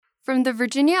From the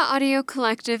Virginia Audio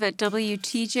Collective at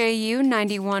WTJU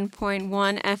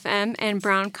 91.1 FM and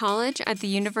Brown College at the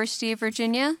University of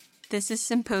Virginia, this is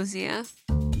Symposia.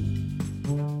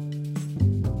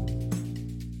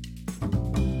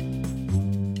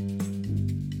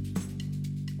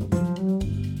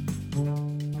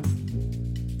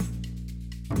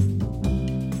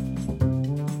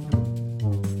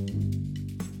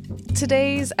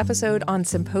 Today's episode on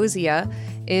Symposia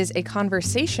is a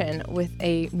conversation with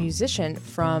a musician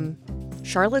from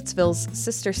Charlottesville's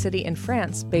sister city in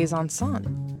France,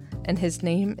 Besançon. And his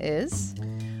name is?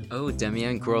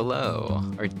 Damien Groleau,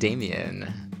 or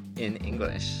Damien in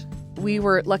English. We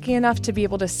were lucky enough to be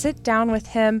able to sit down with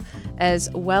him, as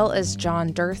well as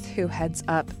John Dirth, who heads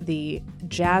up the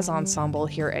jazz ensemble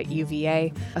here at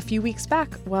UVA, a few weeks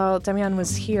back while Damien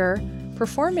was here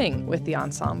performing with the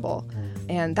ensemble.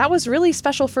 And that was really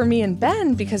special for me and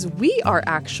Ben because we are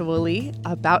actually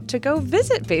about to go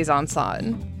visit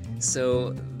Besançon.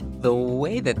 So the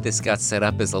way that this got set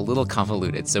up is a little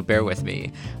convoluted, so bear with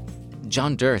me.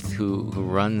 John Dirth, who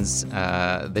runs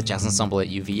the jazz ensemble at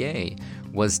UVA,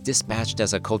 was dispatched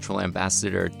as a cultural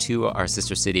ambassador to our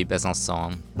sister city,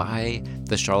 Besançon, by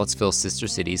the Charlottesville Sister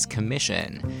Cities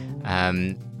Commission.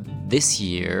 This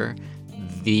year,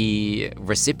 the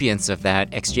recipients of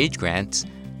that exchange grant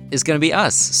is going to be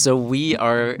us. So we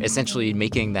are essentially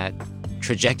making that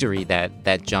trajectory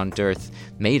that John Dirth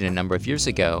made a number of years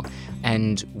ago.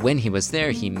 And when he was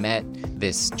there, he met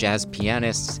this jazz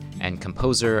pianist and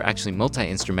composer, actually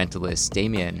multi-instrumentalist,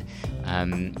 Damien,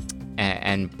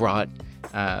 and brought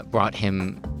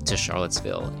him to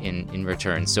Charlottesville in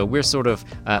return. So we're sort of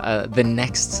the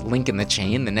next link in the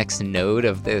chain, the next node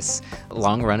of this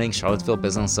long-running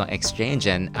Charlottesville-Besançon exchange,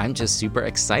 and I'm just super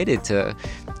excited to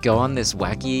go on this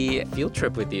wacky field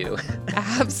trip with you.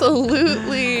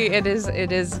 Absolutely. It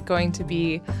is going to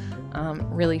be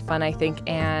really fun, I think.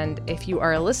 And if you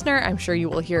are a listener, I'm sure you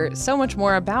will hear so much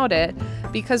more about it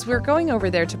because we're going over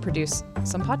there to produce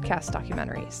some podcast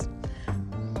documentaries.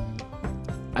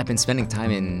 I've been spending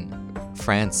time in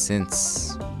France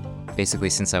since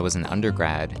I was an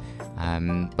undergrad,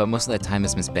 but most of that time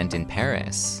has been spent in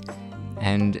Paris.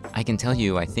 And I can tell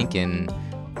you, I think in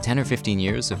 10 or 15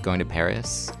 years of going to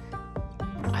Paris,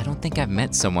 I don't think I've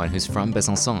met someone who's from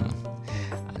Besançon.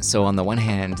 So on the one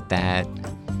hand, that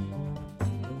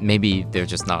maybe they're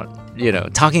just not,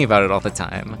 talking about it all the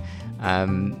time.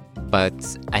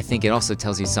 But I think it also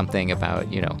tells you something about,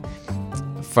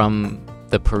 from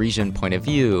the Parisian point of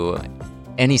view,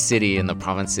 any city in the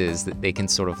provinces that they can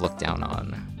sort of look down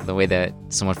on, the way that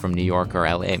someone from New York or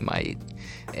LA might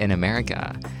in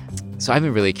America. So I've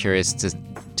been really curious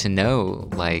to know,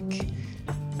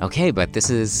 okay, but this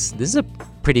is a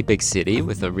pretty big city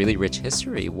with a really rich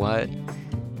history. What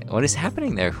is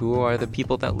happening there? Who are the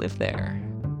people that live there?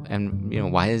 And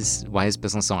why is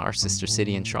Besançon our sister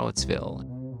city in Charlottesville?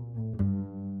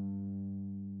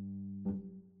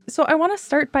 So I want to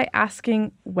start by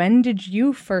asking, when did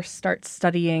you first start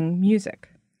studying music?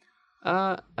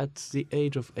 At the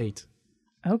age of 8.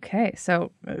 Okay,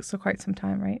 so quite some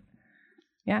time, right?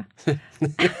 Yeah. That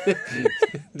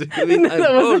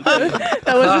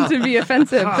wasn't to be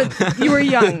offensive, but you were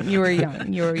young,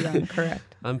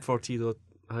 correct. I'm 40,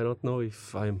 I don't know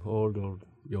if I'm old or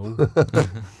young.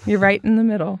 You're right in the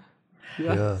middle.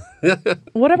 Yeah.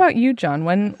 What about you, John?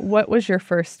 What was your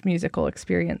first musical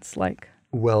experience like?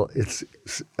 Well, it's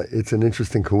an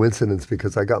interesting coincidence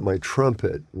because I got my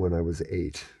trumpet when I was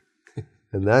 8.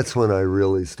 And that's when I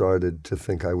really started to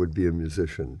think I would be a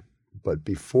musician. But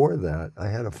before that, I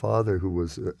had a father who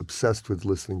was obsessed with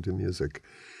listening to music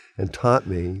and taught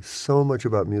me so much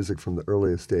about music from the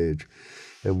earliest age.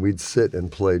 And we'd sit and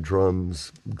play drum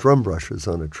brushes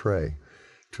on a tray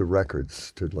to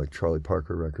records, to like Charlie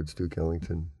Parker records, Duke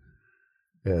Ellington.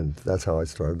 And that's how I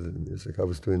started in music. I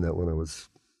was doing that when I was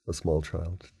a small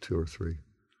child, 2 or 3.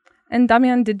 And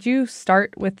Damien, did you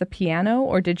start with the piano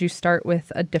or did you start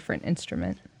with a different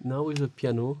instrument? Now with the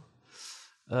piano.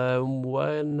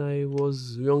 When I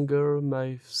was younger,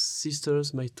 my 2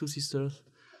 sisters,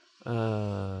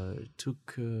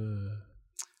 took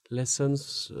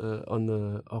lessons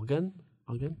on organ,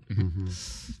 Mm-hmm.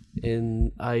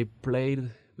 and I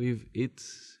played with it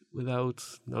without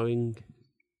knowing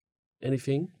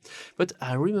anything. But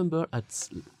I remember at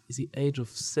the age of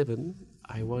 7,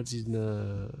 I was in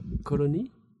a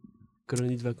colony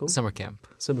de vacances. Summer camp.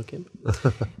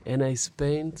 And I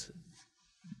spent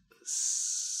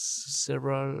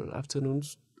several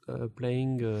afternoons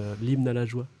playing l'hymne à la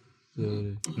joie.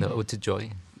 No, Ode to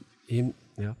Joy.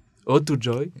 Ode to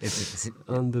Joy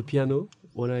on the piano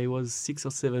when I was 6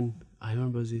 or 7. I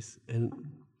remember this, and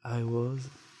I was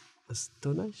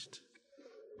astonished.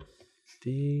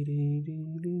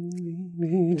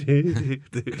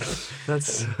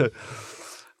 That's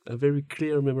a very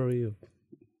clear memory of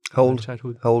my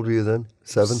childhood. How old were you then?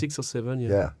 7? 6 or 7, yeah.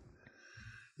 Yeah.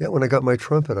 Yeah, when I got my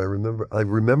trumpet, I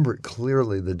remember it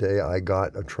clearly the day I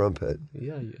got a trumpet,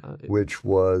 which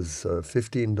was a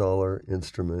 $15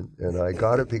 instrument, and I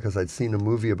got it because I'd seen a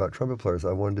movie about trumpet players.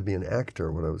 I wanted to be an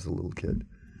actor when I was a little kid,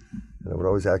 and I would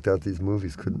always act out these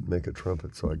movies, couldn't make a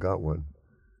trumpet, so I got one.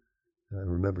 And I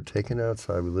remember taking it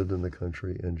outside, we lived in the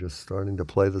country, and just starting to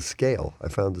play the scale. I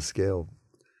found the scale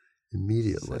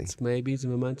immediately. That's maybe the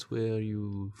moment where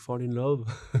you fall in love.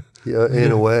 Yeah,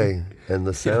 in a way. And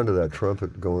the sound of that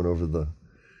trumpet going over the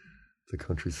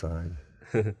countryside.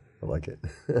 I like it.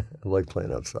 I like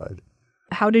playing outside.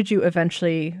 How did you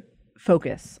eventually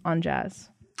focus on jazz?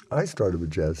 I started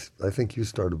with jazz. I think you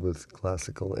started with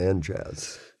classical and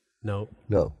jazz. No,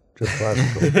 just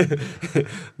classical.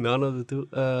 none of the two.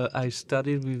 I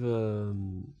started with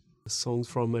songs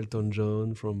from Elton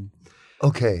John, from...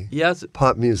 Okay. Yes.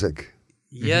 Pop music.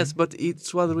 Yes, but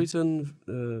it was written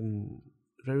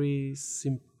very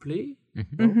simply.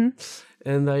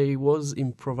 And I was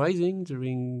improvising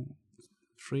during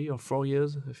 3 or 4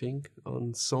 years, I think,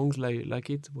 on songs like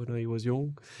it when I was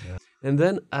young. Yeah. And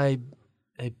then I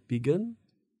began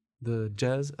the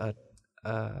jazz at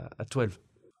 12.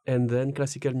 And then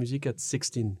classical music at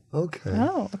 16. Okay.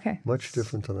 Oh, okay. Much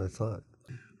different than I thought.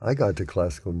 I got to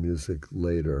classical music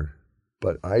later.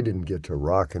 But I didn't get to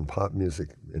rock and pop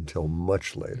music until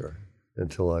much later,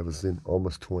 until I was in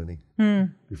almost 20,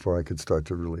 before I could start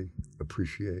to really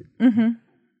appreciate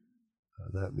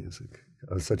that music.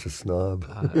 I was such a snob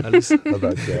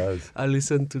about jazz. I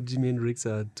listened to Jimi Hendrix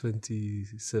at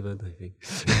 27, I think.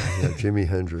 Yeah, Jimi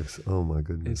Hendrix. Oh, my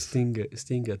goodness. And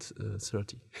Sting at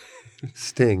 30.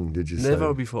 Sting, did you say?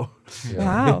 Never before. Yeah.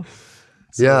 Wow.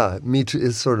 So, yeah, me too.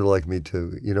 It's sort of like me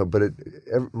too, But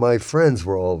my friends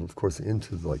were all, of course,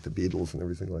 into like the Beatles and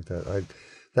everything like that.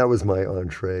 That was my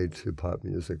entree to pop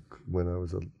music when I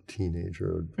was a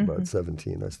teenager, about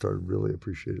 17. I started really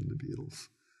appreciating the Beatles,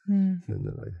 and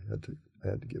then I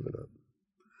had to give it up.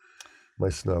 My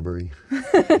snobbery.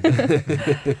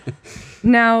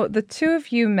 Now, the two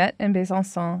of you met in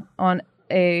Besançon on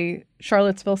a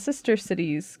Charlottesville Sister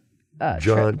Cities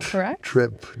jaunt, correct?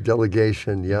 Trip,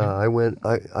 delegation. Yeah, I went.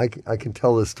 I can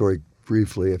tell this story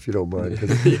briefly if you don't mind,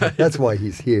 because that's why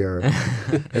he's here.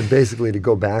 And basically, to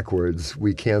go backwards,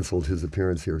 we canceled his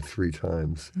appearance here 3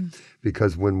 times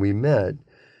because when we met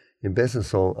in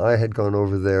Besançon, I had gone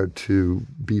over there to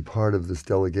be part of this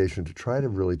delegation to try to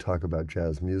really talk about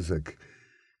jazz music.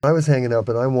 I was hanging out,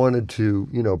 but I wanted to,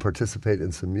 participate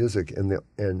in some music,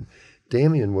 and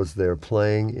Damien was there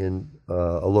playing in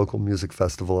a local music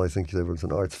festival. I think there was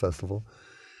an arts festival.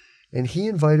 And he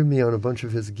invited me on a bunch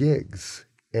of his gigs.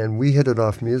 And we hit it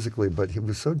off musically, but he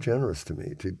was so generous to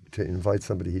me to invite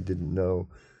somebody he didn't know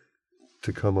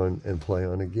to come on and play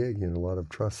on a gig. A lot of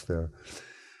trust there.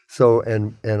 So,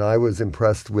 and I was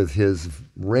impressed with his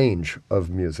range of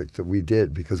music that we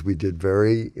did, because we did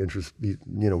very interesting,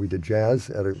 we did jazz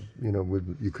at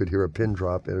you could hear a pin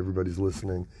drop and everybody's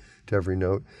listening to every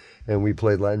note. And we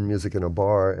played Latin music in a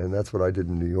bar, and that's what I did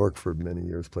in New York for many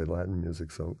years, played Latin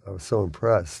music. So I was so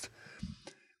impressed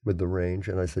with the range,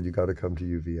 and I said, you got to come to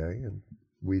UVA. And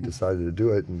we decided to do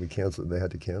it, and they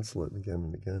had to cancel it again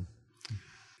and again.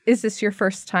 Is this your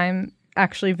first time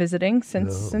actually visiting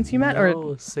since you met?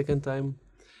 No, second time.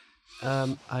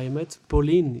 I met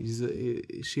Pauline.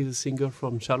 She's a singer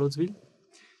from Charlottesville.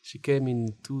 She came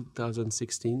in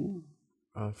 2016,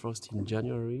 first in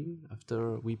January.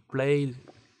 After we played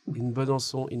in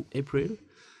Besançon in April,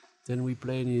 then we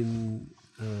played in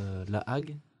The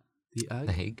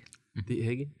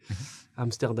Hague,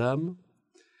 Amsterdam,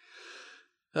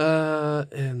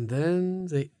 and then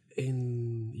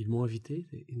ils m'ont invité.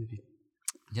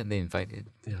 Yeah, they invited.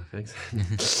 Yeah, thanks.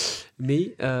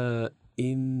 Me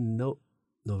in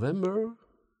November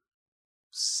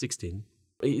 16.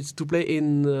 It's to play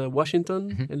in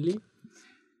Washington and Lee,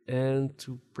 and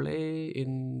to play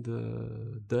in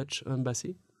the Dutch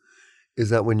embassy. Is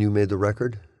that when you made the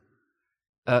record?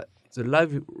 The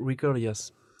live record,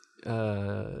 yes.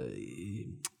 There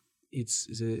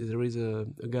is a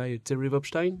guy, Terry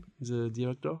Vopstein, the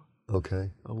director.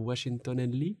 Okay. Of Washington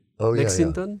and Lee. Oh, yeah.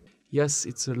 Lexington. Yeah. Yes,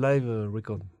 it's a live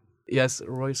record. Yes,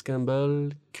 Royce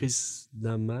Campbell, Chris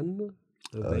Damien,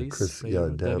 bass player,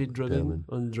 David Drogan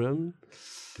on drum,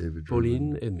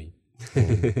 Pauline and me.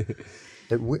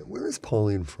 And where is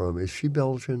Pauline from? Is she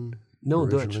Belgian? No,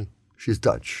 originally? Dutch. She's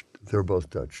Dutch. They're both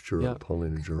Dutch, Yeah.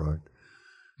 Pauline and Gerard.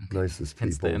 Okay. Nicest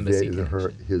Hence people. the embassy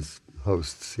His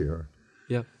hosts here.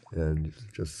 Yeah. and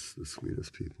just the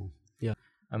sweetest people.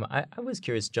 I was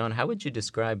curious, John, how would you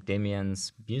describe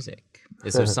Damien's music?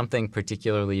 Is there something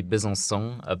particularly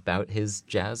Besançon about his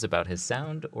jazz, about his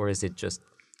sound, or is it just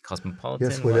cosmopolitan?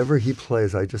 Yes, whenever he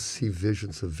plays, I just see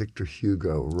visions of Victor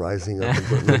Hugo rising up.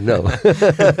 No.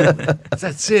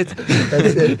 That's it.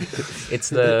 That's it. It's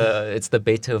the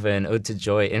Beethoven Ode to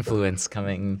Joy influence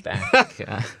coming back.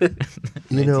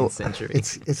 19th century.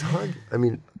 It's hard. I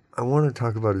mean, I want to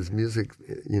talk about his music.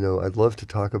 I'd love to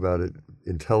talk about it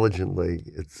intelligently.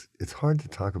 It's hard to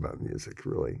talk about music,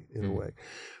 really, in a way.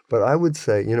 But I would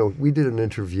say, we did an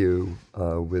interview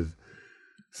with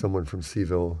someone from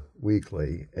Seville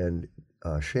Weekly, and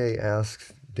Shay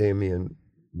asked Damien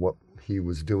what he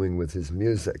was doing with his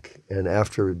music. And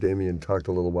after Damien talked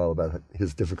a little while about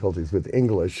his difficulties with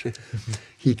English,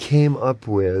 he came up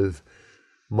with,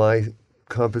 my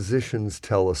compositions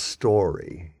tell a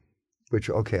story, which,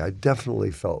 I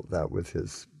definitely felt that with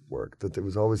his work, that there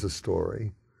was always a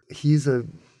story. He's a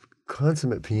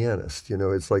consummate pianist.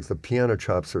 It's like the piano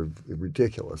chops are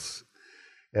ridiculous,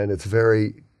 and it's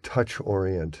very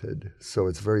touch-oriented, so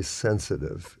it's very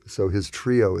sensitive. So his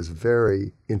trio is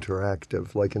very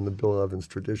interactive, like in the Bill Evans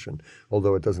tradition,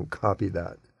 although it doesn't copy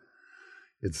that.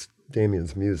 It's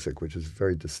Damien's music, which is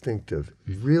very distinctive,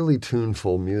 really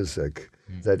tuneful music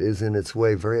that is in its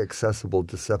way very accessible,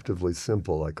 deceptively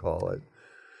simple, I call it.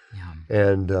 Yeah.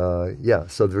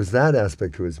 And so there's that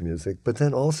aspect to his music, but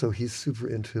then also he's super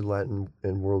into Latin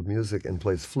and world music and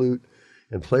plays flute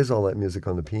and plays all that music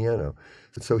on the piano.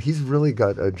 So he's really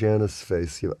got a Janus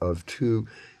face of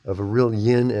a real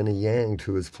yin and a yang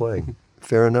to his playing.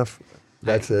 Fair enough?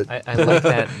 That's it. I like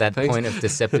that point of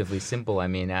deceptively simple. I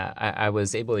mean, I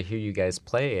was able to hear you guys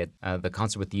play at the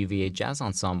concert with the UVA Jazz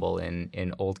Ensemble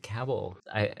in Old Cabell.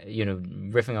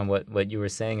 Riffing on what you were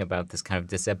saying about this kind of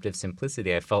deceptive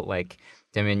simplicity, I felt like,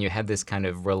 Damien, you had this kind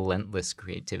of relentless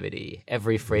creativity.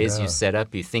 Every phrase you set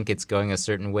up, you think it's going a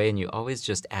certain way, and you always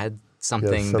just add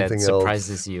something that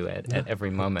surprises you at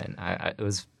every moment. It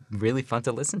was really fun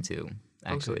to listen to.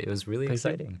 Actually, it was really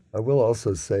exciting. I will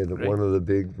also say that one of the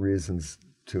big reasons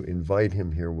to invite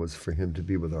him here was for him to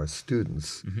be with our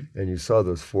students. And you saw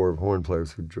those the 3 horn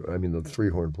players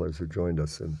who joined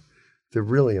us, and they're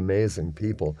really amazing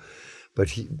people.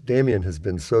 But Damien has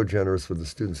been so generous with the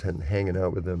students and hanging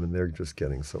out with them, and they're just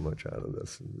getting so much out of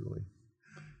this, and really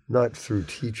not through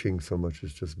teaching so much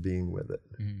as just being with it.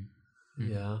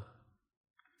 Yeah.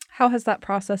 How has that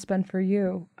process been for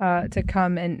you to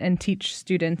come and teach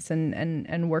students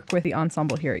and work with the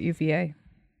ensemble here at UVA?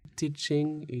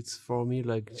 Teaching, it's for me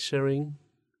like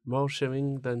more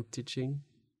sharing than teaching.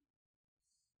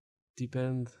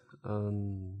 Depends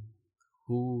on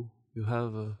who you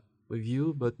have with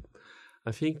you, but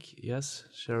I think, yes,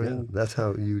 sharing. Yeah, that's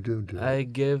how you do it. I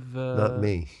gave... Not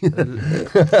me.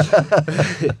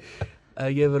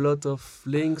 I gave a lot of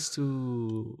links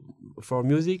for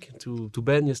music to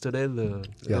Ben yesterday, the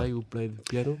guy who played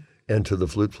piano. And to the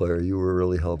flute player. You were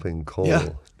really helping Cole. Yeah.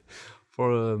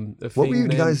 For what were you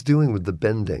guys doing with the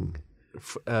bending?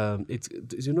 Do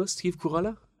you know Steve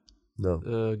Kurala? No.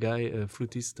 A guy, a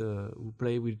flutist who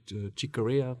played with Chick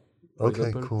Corea. For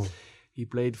example. Cool. He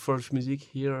played folk music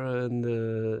here,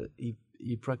 and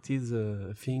he practiced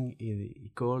a thing he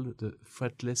called the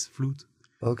fretless flute.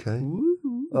 Okay. Woo.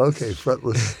 Okay,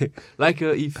 fretless. Like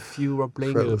if you were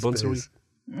playing a Bansuri,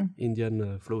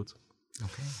 Indian flute.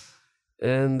 Okay.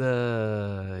 And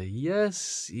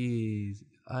yes,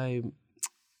 I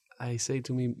say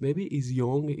to me, maybe he's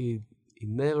young, he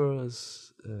never,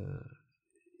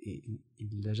 il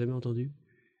l'a jamais entendu.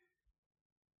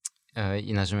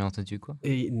 Il n'a jamais entendu quoi?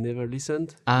 He never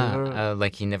listened.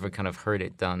 Like he never kind of heard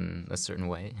it done a certain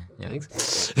way. Yeah.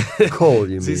 Thanks. Cole,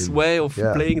 you mean? This way of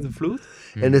playing the flute.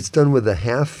 And it's done with a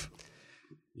half?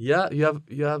 Yeah,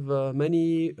 you have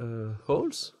many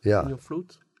holes in your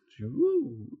flute.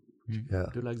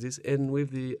 Do like this. And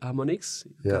with the harmonics,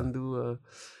 you can do,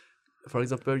 for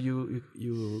example,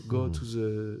 you go to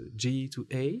the G to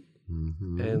A,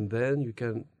 and then you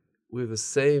can, with the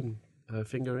same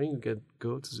fingering, you can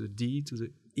go to the D to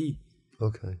the E.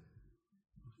 Okay.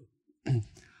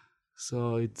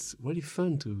 So it's really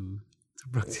fun to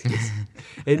practice.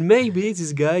 And maybe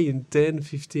this guy in 10,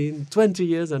 15, 20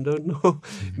 years, I don't know,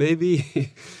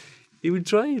 maybe he will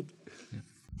try it.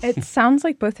 It sounds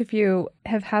like both of you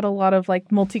have had a lot of like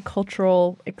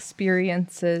multicultural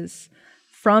experiences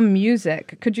from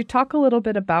music. Could you talk a little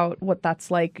bit about what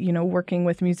that's like, working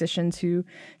with musicians who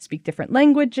speak different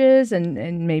languages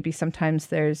and maybe sometimes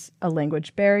there's a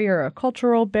language barrier, a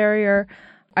cultural barrier?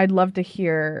 I'd love to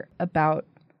hear about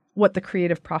what the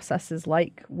creative process is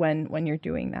like when you're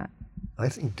doing that. I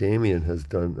think Damien has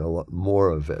done a lot more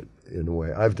of it in a way.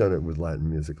 I've done it with Latin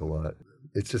music a lot.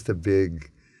 It's just a big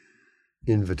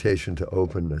invitation to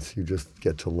openness. You just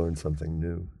get to learn something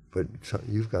new. But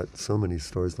you've got so many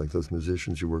stories like those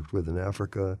musicians you worked with in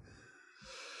Africa.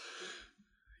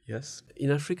 Yes. In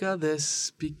Africa, they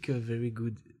speak very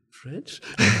good French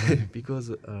because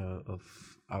of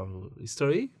our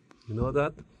history. You know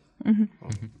that?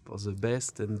 For the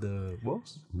best and the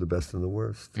worst. The best and the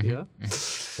worst. Yeah.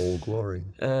 Old glory.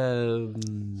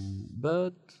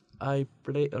 But I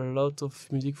play a lot of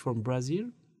music from Brazil.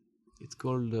 It's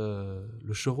called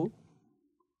le choro.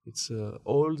 It's an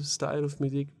old style of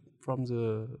music from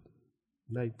the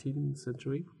 19th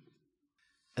century.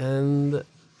 And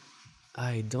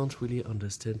I don't really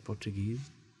understand Portuguese.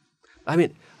 I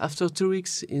mean, after 2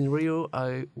 weeks in Rio,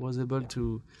 I was able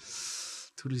to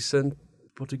listen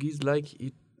Portuguese like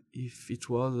if it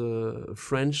was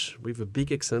French with a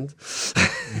big accent.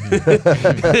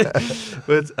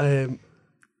 But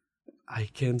I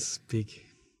can't speak.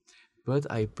 But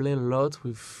I play a lot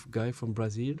with guys from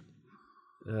Brazil.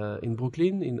 In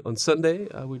Brooklyn, on Sunday,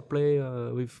 I will play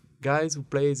with guys who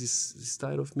play this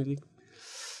style of music.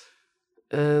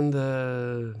 And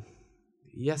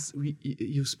yes,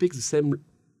 you speak the same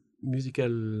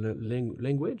musical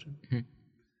language.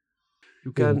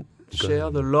 You can share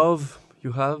the love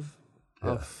you have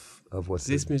of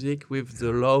this music with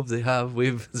the love they have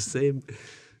with the same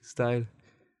style.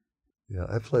 Yeah,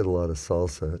 I played a lot of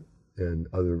salsa and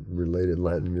other related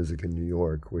Latin music in New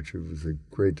York, which was a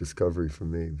great discovery for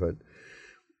me. But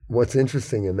what's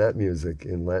interesting in that music,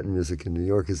 in Latin music in New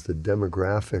York, is the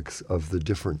demographics of the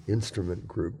different instrument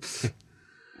groups.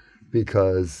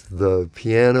 Because the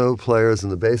piano players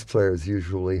and the bass players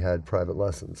usually had private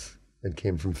lessons and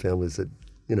came from families that,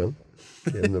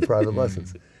 in the private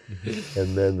lessons.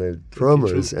 And then the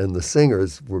drummers and the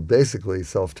singers were basically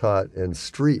self-taught and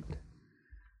street.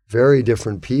 Very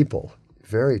different people.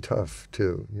 Very tough,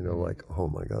 too. Like, oh,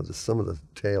 my God, there's some of the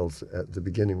tales at the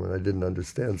beginning when I didn't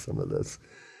understand some of this.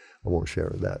 I won't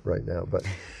share that right now.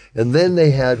 And then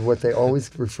they had what they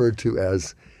always referred to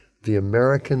as the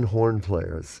American horn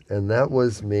players. And that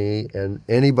was me and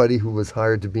anybody who was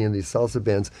hired to be in these salsa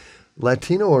bands,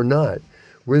 Latino or not.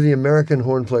 We're the American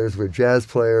horn players. We're jazz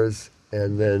players.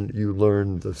 And then you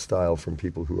learn the style from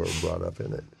people who are brought up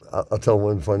in it. I'll tell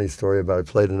one funny story about it.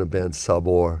 I played in a band,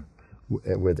 Sabor,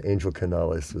 with Angel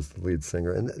Canales was the lead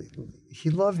singer. And he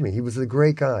loved me. He was a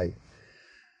great guy.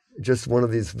 Just one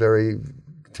of these very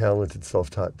talented,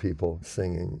 self-taught people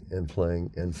singing and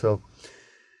playing. And so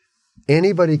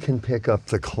anybody can pick up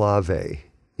the clave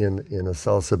in a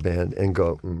salsa band and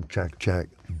go, jack, jack,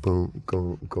 boom,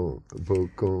 go, go,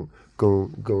 boom, go, go,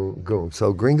 go, go.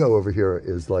 So gringo over here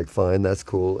is like, fine, that's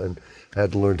cool. And I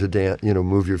had to learn to dance,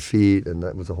 move your feet. And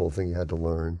that was the whole thing you had to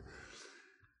learn.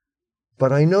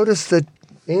 But I noticed that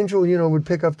Angel, would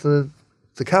pick up the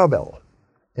cowbell,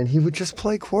 and he would just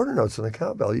play quarter notes on the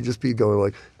cowbell. He'd just be going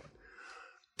like,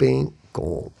 bing,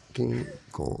 gong, ging,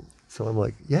 gong. So I'm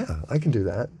like, yeah, I can do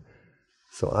that.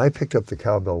 So I picked up the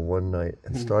cowbell one night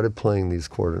and started playing these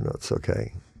quarter notes,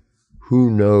 okay? Who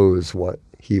knows what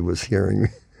he was hearing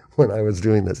when I was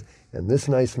doing this? And this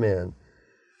nice man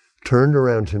turned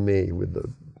around to me with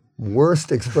the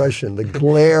worst expression, the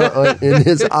glare in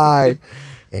his eye,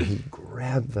 and he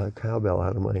grabbed the cowbell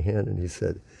out of my hand and he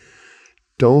said,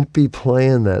 "Don't be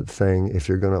playing that thing if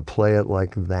you're going to play it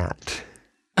like that."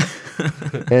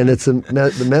 And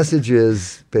the message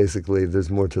is basically there's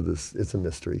more to this. It's a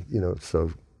mystery,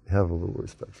 so have a little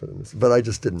respect for the mystery. But I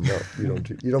just didn't know.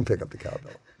 You don't pick up the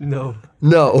cowbell. No.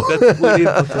 That's really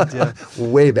important, yeah.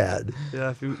 Way bad.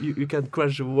 Yeah, if you can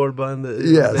crash a wall band.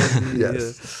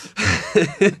 Yes.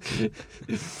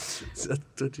 That's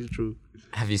totally true.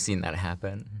 Have you seen that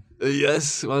happen?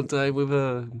 Yes, one time with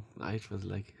it was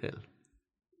like hell.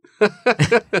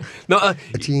 No, a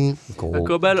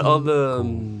cowbell or the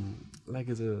like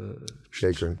the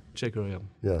shaker,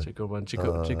 yeah. Shaker one,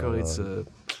 shaker. It's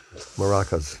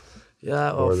maracas.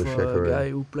 Yeah, or the guy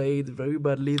who played very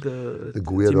badly the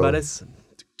guiro,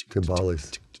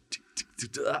 timbales.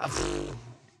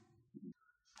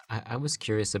 I was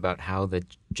curious about how the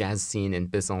jazz scene in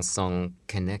Besançon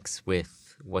connects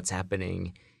with what's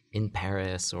happening in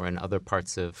Paris or in other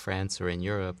parts of France or in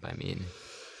Europe. I mean,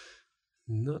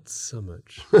 not so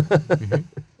much.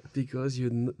 Because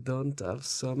you don't have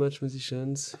so much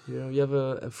musicians here. You have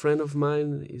a friend of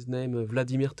mine, his name is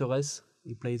Vladimir Torres.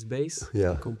 He plays bass,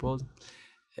 compose,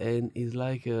 and he's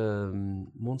like a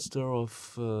monster of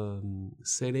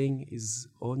selling his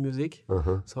own music.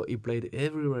 So he played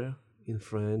everywhere in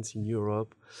France, in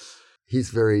Europe. He's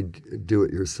very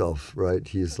do-it-yourself, right?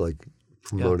 He's like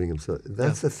promoting himself.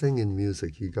 That's the thing in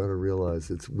music. You got to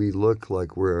realize we look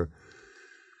like we're,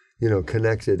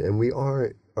 connected, and we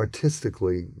are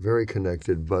artistically very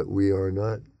connected, but we are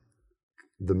not.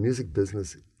 The music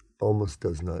business almost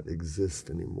does not exist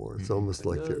anymore. It's almost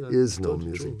like there is no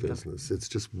music business. It's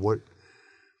just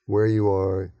where you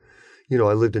are.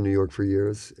 I lived in New York for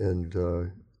years, and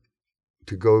to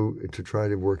try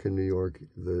to work in New York,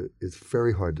 it's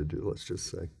very hard to do. Let's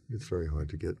just say it's very hard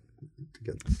to get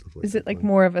stuff like. Is it like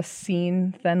more of a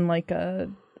scene than like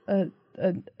an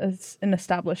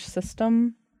established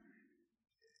system?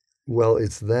 Well,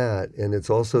 it's that, and it's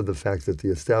also the fact that the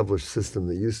established system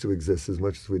that used to exist, as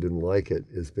much as we didn't like it,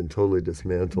 has been totally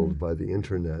dismantled by the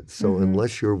internet. So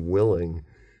unless you're willing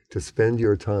to spend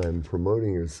your time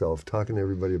promoting yourself, talking to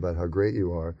everybody about how great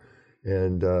you are,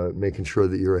 and making sure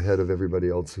that you're ahead of everybody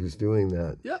else who's doing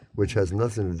that, which has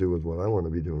nothing to do with what I want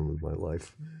to be doing with my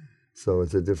life. So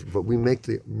it's a different. But we make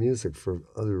the music for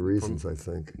other reasons, I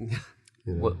think.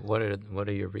 What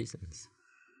are your reasons?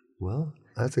 Well,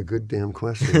 that's a good damn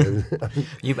question.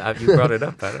 You brought it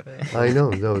up. I know.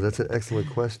 No, that's an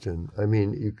excellent question. I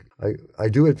mean, I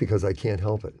do it because I can't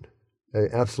help it. I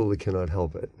absolutely cannot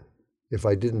help it. If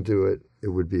I didn't do it, it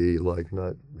would be like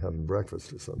not having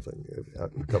breakfast or something. A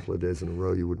couple of days in a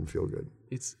row, you wouldn't feel good.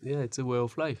 It's a way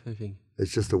of life, I think.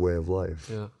 It's just a way of life.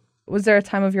 Yeah. Was there a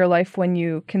time of your life when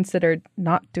you considered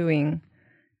not doing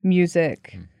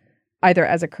music, either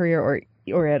as a career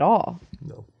or at all?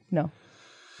 No. No.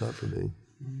 Not for me.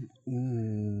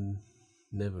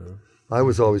 Never. I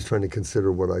was always trying to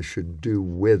consider what I should do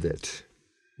with it.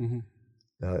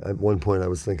 At one point, I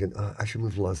was thinking, I should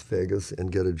move to Las Vegas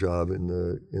and get a job in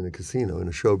a casino, in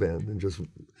a show band, and just,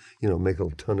 make a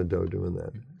ton of dough doing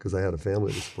that. Because I had a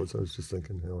family to support, so I was just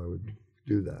thinking how I would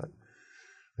do that.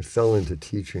 I fell into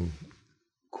teaching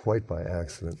quite by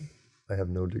accident. I have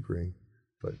no degree,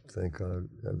 but thank God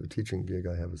the teaching gig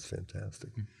I have is fantastic.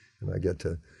 And I get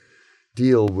to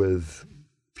deal with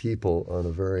people on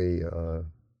a very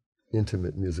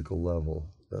intimate musical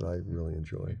level that I really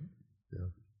enjoy. Yeah.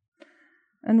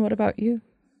 And what about you?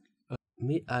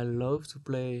 Me, I love to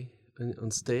play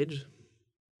on stage.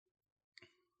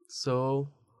 So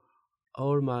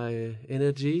all my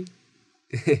energy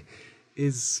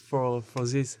is for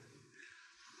this.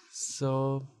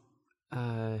 So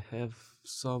I have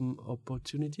some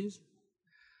opportunities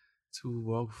to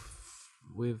work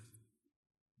with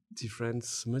different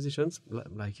musicians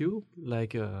like you,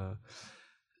 like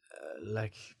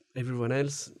everyone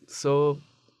else. So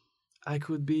I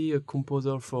could be a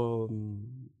composer for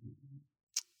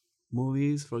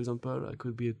movies, for example. I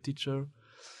could be a teacher,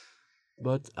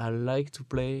 but I like to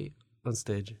play on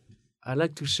stage. I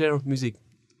like to share music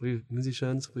with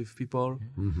musicians, with people.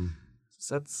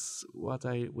 That's what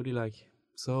I really like.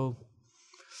 So,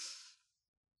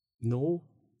 no.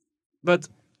 But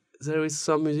there is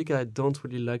some music I don't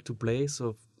really like to play.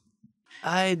 So,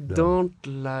 I don't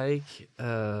like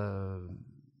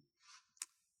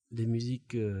les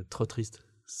musiques trop tristes.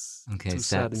 Okay,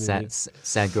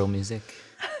 sad girl music.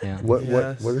 Yeah.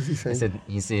 What is he saying?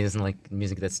 He doesn't like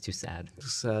music that's too sad. Too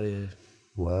sad, yeah.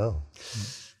 Wow.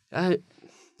 I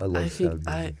love think sad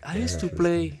music. I used to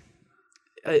play.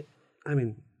 I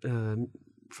mean,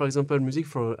 for example, music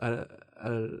for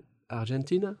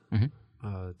Argentina,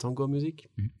 tango music.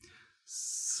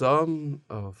 Some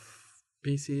of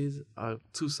pieces are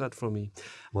too sad for me.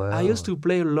 Wow. I used to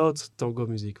play a lot tango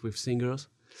music with singers.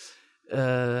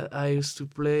 I used to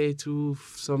play too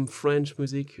some French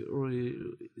music, or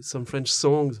some French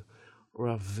songs,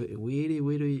 were really,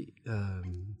 really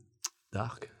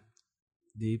dark,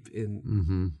 deep,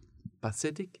 and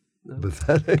pathetic. No?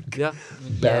 Pathetic. Yeah.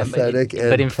 Pathetic and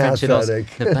but in French, it also,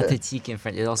 pathetic. the pathétique in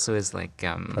French, it also is like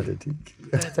Pathetic.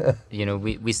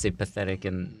 we say pathetic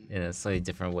in a slightly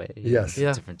different way. Yes.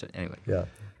 Yeah. Different. Anyway. Yeah.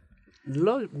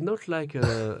 Not like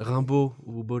Rimbaud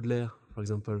or Baudelaire, for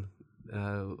example,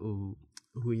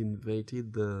 who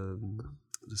invented the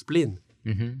spleen.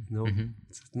 No,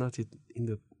 it's not it in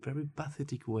the very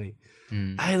pathetic way.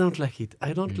 I don't like it.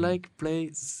 I don't like play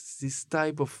this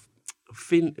type of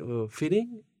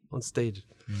feeling on stage.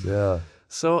 Yeah.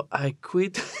 So I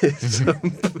quit.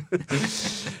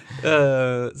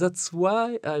 That's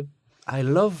why I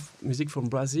love music from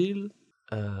Brazil.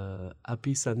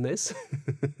 Happy sadness,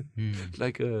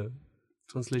 like a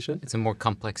translation. It's a more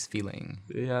complex feeling.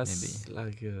 Yes, maybe.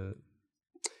 like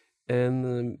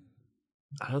and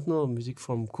I don't know, music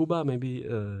from Cuba maybe,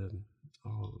 or,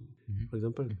 for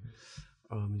example,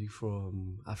 or music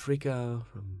from Africa,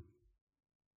 from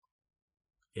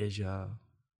Asia,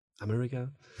 America.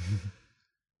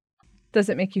 Does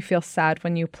it make you feel sad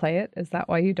when you play it? Is that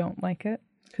why you don't like it?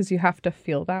 Because you have to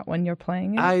feel that when you're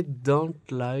playing it. I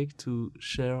don't like to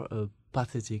share a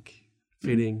pathetic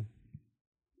feeling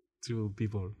to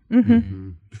people.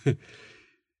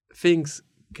 Things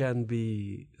can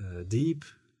be deep,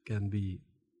 can be,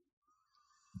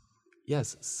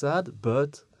 yes, sad,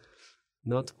 but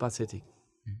not pathetic.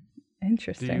 Do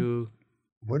Interesting. you...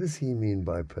 What does he mean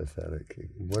by pathetic?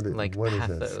 What Like does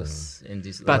that pathos, sound?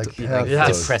 induced, But- like, Like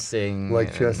yes. depressing.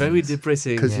 Like just Very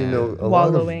depressing. because you know a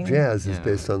Wallowing. lot of jazz is Yeah.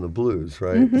 based on the blues,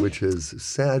 right? Which is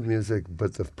sad music,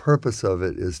 but the purpose of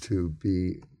it is to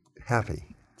be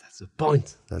happy. That's the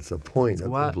point. That's the point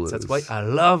of the blues. That's why I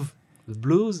love the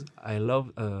blues. I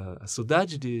love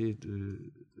Saudade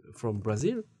from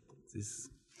Brazil.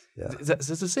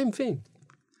 That's the same thing.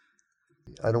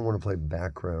 I don't want to play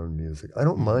background music. I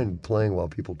don't mind playing while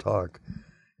people talk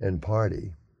and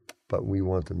party, but we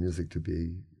want the music to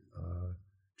be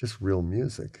just real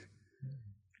music.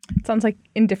 It sounds like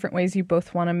in different ways you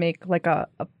both want to make like a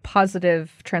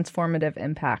positive, transformative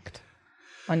impact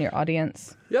on your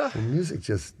audience. Yeah. When music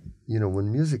just,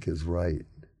 when music is right,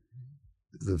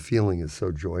 the feeling is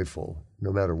so joyful,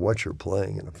 no matter what you're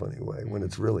playing in a funny way, when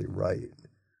it's really right.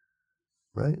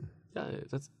 Right? Yeah,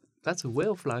 that's a way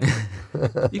of life.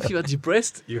 If you are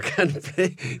depressed, you can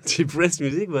play depressed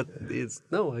music, but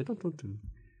I don't want to.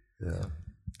 Yeah.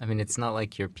 I mean, it's not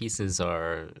like your pieces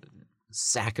are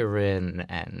saccharine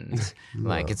and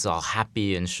like it's all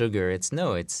happy and sugar. It's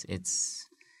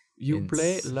You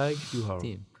play it's like you are.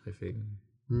 deep. I think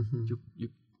Mm-hmm. you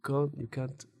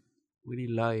can't really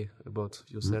lie about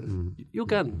yourself. You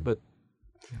can, but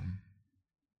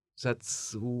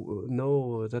that's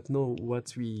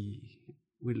what we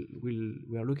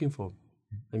are looking for.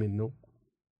 I mean, no.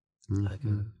 Like,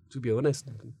 to be honest.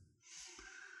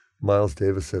 Miles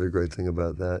Davis said a great thing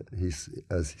about that.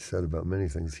 As he said about many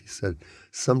things, he said,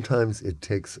 sometimes it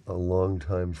takes a long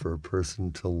time for a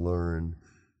person to learn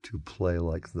to play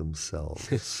like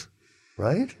themselves.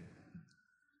 Right?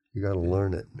 You got to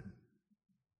learn it.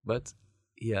 But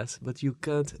you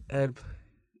can't help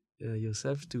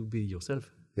yourself to be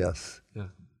yourself. Yes. Yeah.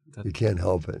 You can't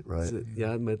help it, right?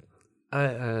 Yeah, but I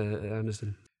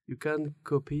understand. You can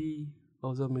copy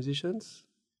other musicians.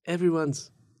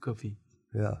 Everyone's copy.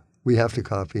 Yeah. We have to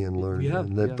copy and learn.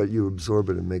 But you absorb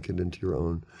it and make it into your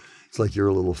own. It's like you're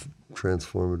a little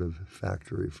transformative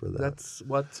factory for that. That's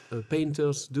what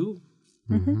painters do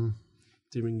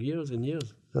during years and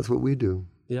years. That's what we do.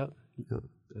 Yeah.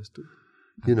 That's true.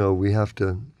 We have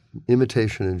to,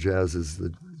 imitation in jazz is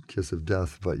the kiss of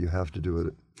death, but you have to do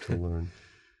it to learn.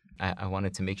 I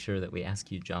wanted to make sure that we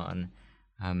ask you, John,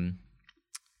 do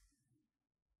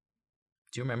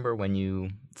you remember when you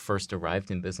first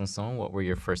arrived in Besançon? What were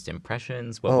your first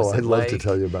impressions? What was it I'd love to like?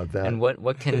 tell you about that. And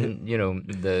what can,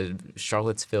 the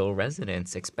Charlottesville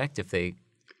residents expect if they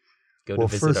go to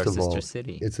visit our sister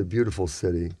city? It's a beautiful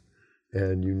city,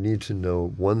 and you need to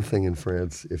know one thing in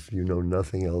France, if you know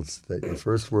nothing else, that your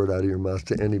first word out of your mouth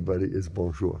to anybody is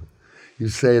bonjour. You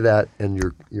say that and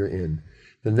you're in.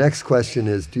 The next question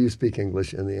is, do you speak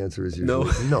English? And the answer is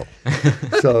usually no.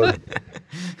 So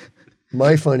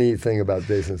my funny thing about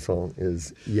Besançon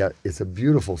is, it's a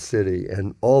beautiful city,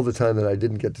 and all the time that I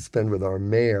didn't get to spend with our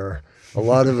mayor, a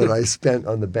lot of it I spent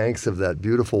on the banks of that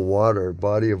beautiful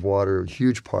body of water,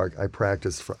 huge park. I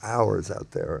practiced for hours out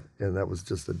there, and that was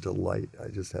just a delight. I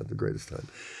just had the greatest time.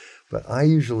 But I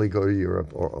usually go to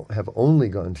Europe, or have only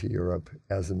gone to Europe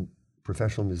as a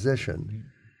professional musician,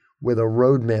 with a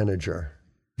road manager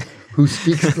who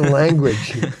speaks the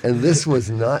language, and this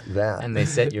was not that. And they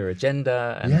set your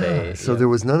agenda. And so there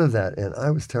was none of that, and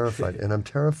I was terrified. And I'm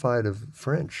terrified of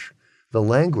French, the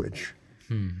language,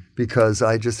 because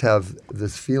I just have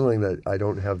this feeling that I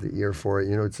don't have the ear for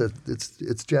it.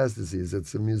 It's jazz disease.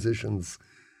 It's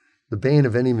the bane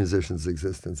of any musician's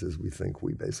existence is we think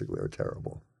we basically are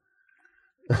terrible.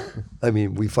 I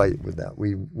mean, we fight with that.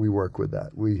 We work with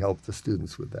that. We help the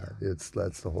students with that.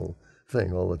 That's the whole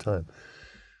thing all the time.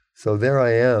 So there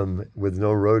I am with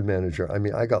no road manager. I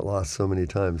mean, I got lost so many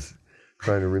times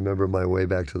trying to remember my way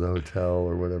back to the hotel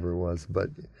or whatever it was. But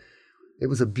it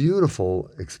was a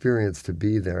beautiful experience to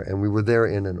be there. And we were there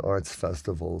in an arts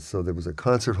festival. So there was a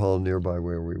concert hall nearby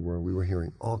where we were. We were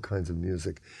hearing all kinds of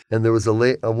music. And there was a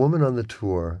woman on the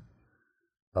tour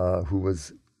who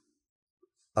was,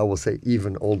 I will say,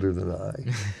 even older than I,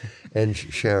 and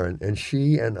Sharon. And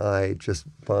she and I just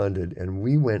bonded, and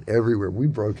we went everywhere. We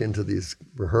broke into these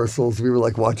rehearsals. We were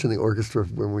like watching the orchestra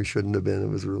when we shouldn't have been. It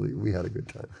was we had a good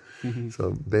time.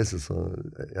 So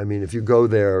Besançon, I mean, if you go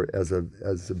there as a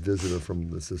visitor from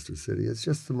the sister city, it's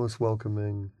just the most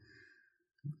welcoming,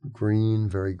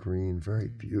 very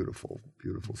beautiful,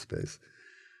 beautiful space.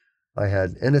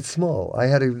 And it's small.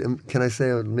 Can I say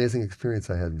an amazing experience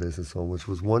I had in Besançon, which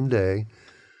was one day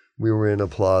we were in a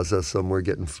plaza somewhere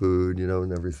getting food,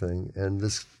 and everything. And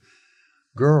this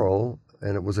girl,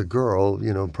 and it was a girl,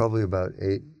 probably about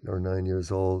 8 or 9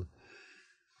 years old,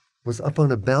 was up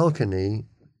on a balcony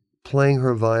playing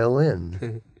her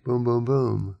violin. Boom, boom,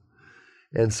 boom.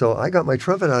 And so I got my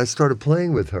trumpet and I started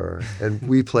playing with her. And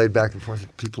we played back and forth.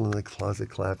 People in the closet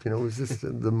clapped. It was just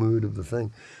the mood of the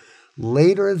thing.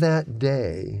 Later that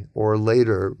day, or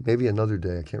later, maybe another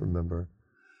day, I can't remember,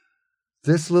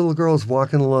 this little girl's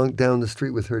walking along down the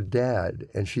street with her dad,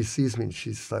 and she sees me, and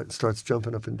she starts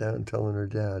jumping up and down and telling her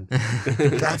dad,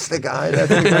 that's the guy, that's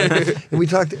the guy. And we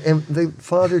talked, and the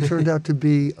father turned out to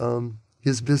be,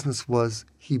 his business was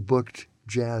he booked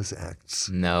jazz acts.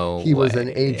 He was an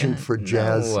agent for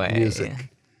jazz music.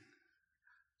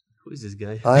 Who is this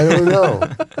guy? I don't know.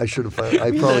 I should have found. I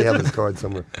probably have his card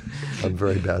somewhere. I'm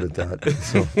very bad at that.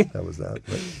 So that was that.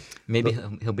 Maybe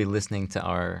he'll be listening to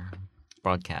our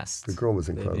broadcast. The girl was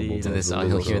incredible.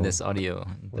 He'll hear this audio.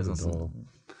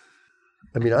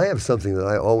 I mean, I have something that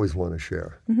I always want to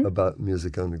share about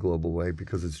music on the global way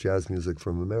because it's jazz music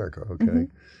from America, okay?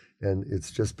 And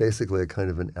it's just basically a kind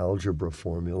of an algebra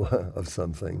formula of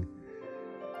something.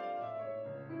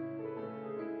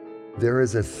 There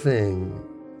is a thing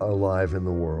alive in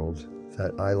the world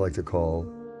that I like to call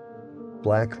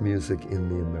black music in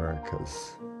the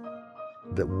Americas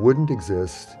that wouldn't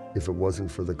exist if it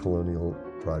wasn't for the colonial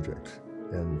project,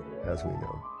 and as we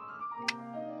know.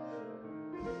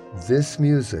 This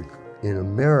music in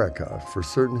America, for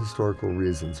certain historical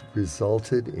reasons,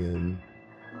 resulted in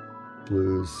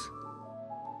blues,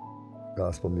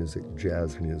 gospel music,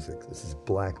 jazz music. This is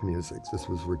black music. This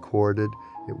was recorded.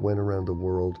 It went around the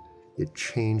world. It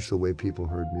changed the way people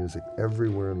heard music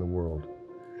everywhere in the world.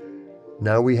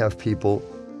 Now we have people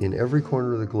in every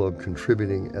corner of the globe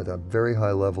contributing at a very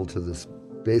high level to this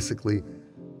basically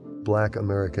black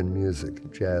American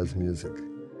music, jazz music.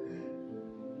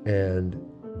 And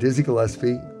Dizzy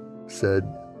Gillespie said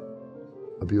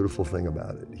a beautiful thing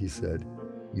about it. He said,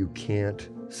 "You can't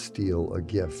steal a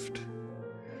gift."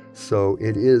 So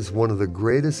it is one of the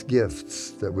greatest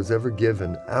gifts that was ever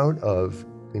given out of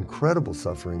incredible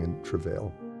suffering and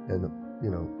travail and,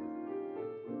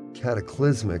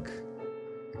 cataclysmic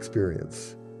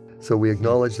experience. So we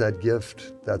acknowledge that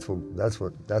gift. That's what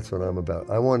I'm about.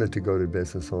 I wanted to go to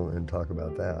Besançon and talk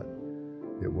about that.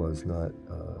 It was not,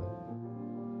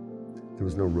 there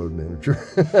was no road manager.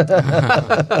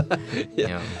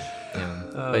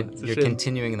 But you're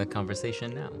continuing the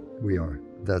conversation now. We are.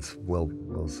 That's well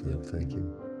said. Thank you.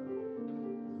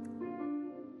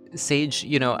 Sage,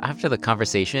 after the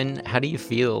conversation, how do you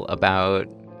feel about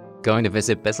going to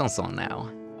visit Besançon now?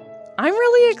 I'm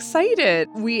really excited.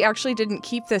 We actually didn't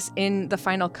keep this in the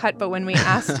final cut, but when we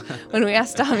asked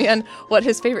Damien what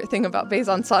his favorite thing about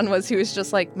Besançon was, he was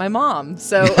just like, my mom.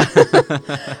 So,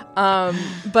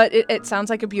 but it sounds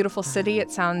like a beautiful city.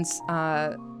 It sounds,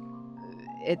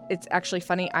 it's actually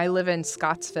funny. I live in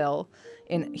Scottsville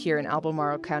here in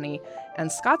Albemarle County,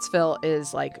 and Scottsville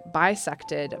is like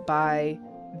bisected by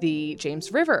the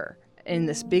James River in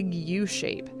this big U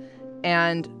shape.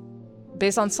 And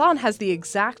Besançon has the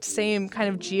exact same kind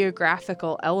of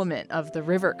geographical element of the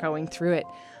river going through it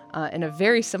in a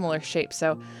very similar shape.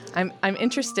 So I'm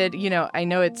interested, I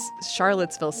know it's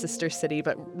Charlottesville's sister city,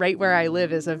 but right where I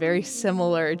live is a very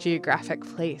similar geographic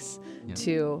place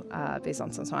to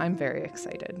Besançon. So I'm very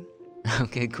excited.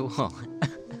 Okay, cool.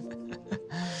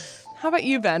 How about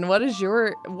you, Ben? What was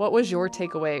your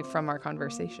takeaway from our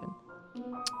conversation?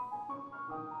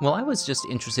 Well, I was just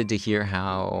interested to hear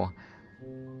how,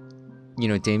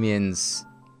 Damien's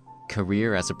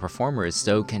career as a performer is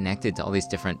so connected to all these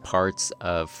different parts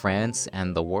of France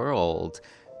and the world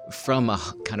from a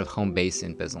kind of home base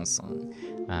in Besançon.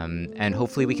 And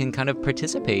hopefully we can kind of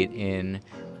participate in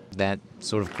that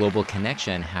sort of global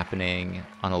connection happening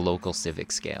on a local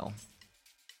civic scale.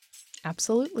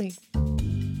 Absolutely.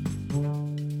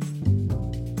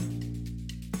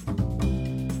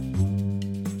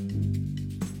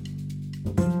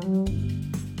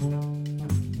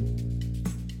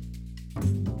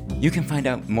 You can find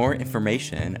out more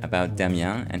information about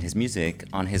Damien and his music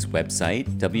on his website,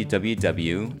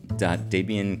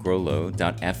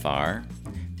 www.damiengroleau.fr.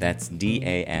 That's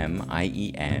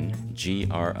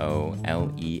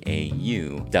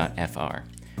DAMIENGROLEAU.fr.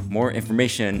 More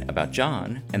information about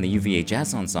John and the UVA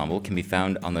Jazz Ensemble can be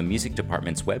found on the music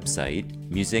department's website,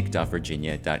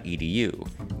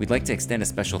 music.virginia.edu. We'd like to extend a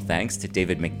special thanks to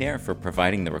David McNair for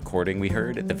providing the recording we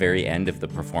heard at the very end of the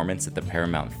performance at the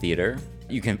Paramount Theater.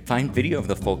 You can find video of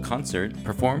the full concert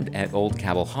performed at Old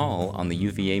Cabell Hall on the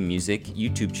UVA Music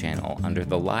YouTube channel under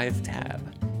the Live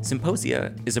tab.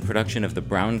 Symposia is a production of the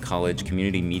Brown College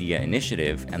Community Media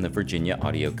Initiative and the Virginia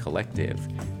Audio Collective.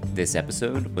 This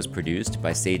episode was produced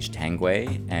by Sage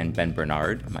Tangway and Ben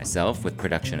Bernard, myself, with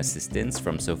production assistance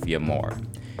from Sophia Moore.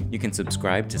 You can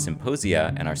subscribe to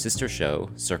Symposia and our sister show,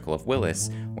 Circle of Willis,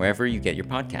 wherever you get your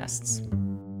podcasts.